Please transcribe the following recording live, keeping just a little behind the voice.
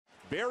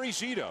Barry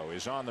Zito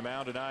is on the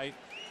mound tonight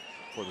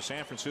for the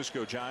San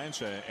Francisco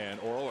Giants, and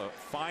Oral,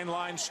 fine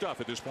line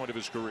stuff at this point of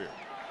his career.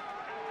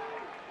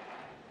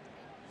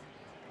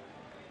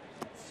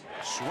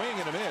 Swing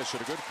and a miss,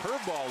 and a good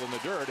curveball in the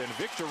dirt, and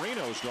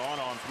Victorino's gone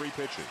on 3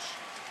 pitches.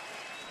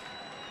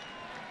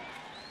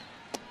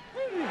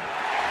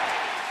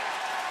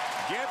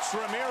 Gets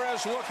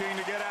Ramirez looking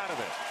to get out of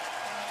it.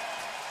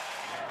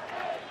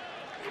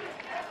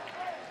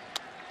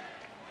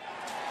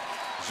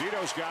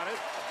 Zito's got it,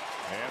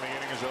 and the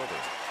inning is over.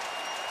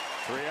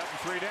 3 up and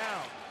 3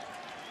 down.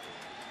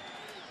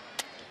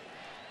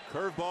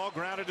 Curveball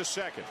grounded to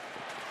second,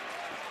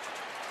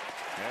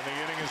 and the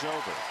inning is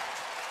over.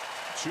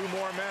 2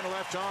 more men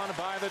left on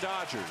by the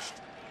Dodgers.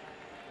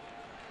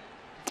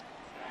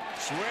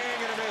 Swing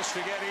and a miss to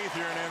get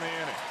Ethier in the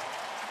inning.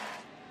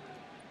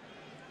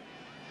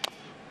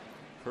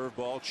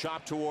 Curveball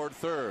chopped toward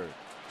third.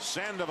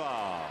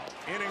 Sandoval,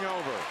 inning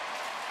over.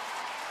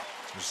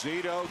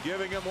 Zito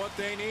giving them what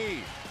they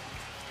need.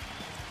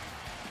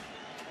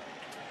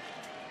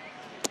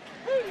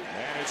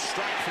 And it's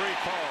strike 3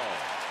 call.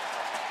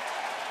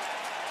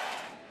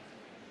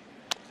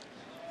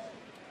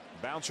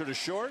 Bouncer to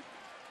short.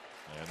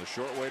 And the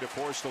short way to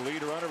force the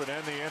lead runner but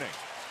end the inning.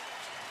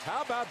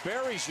 How about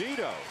Barry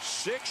Zito?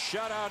 6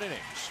 shutout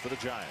innings for the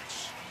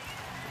Giants.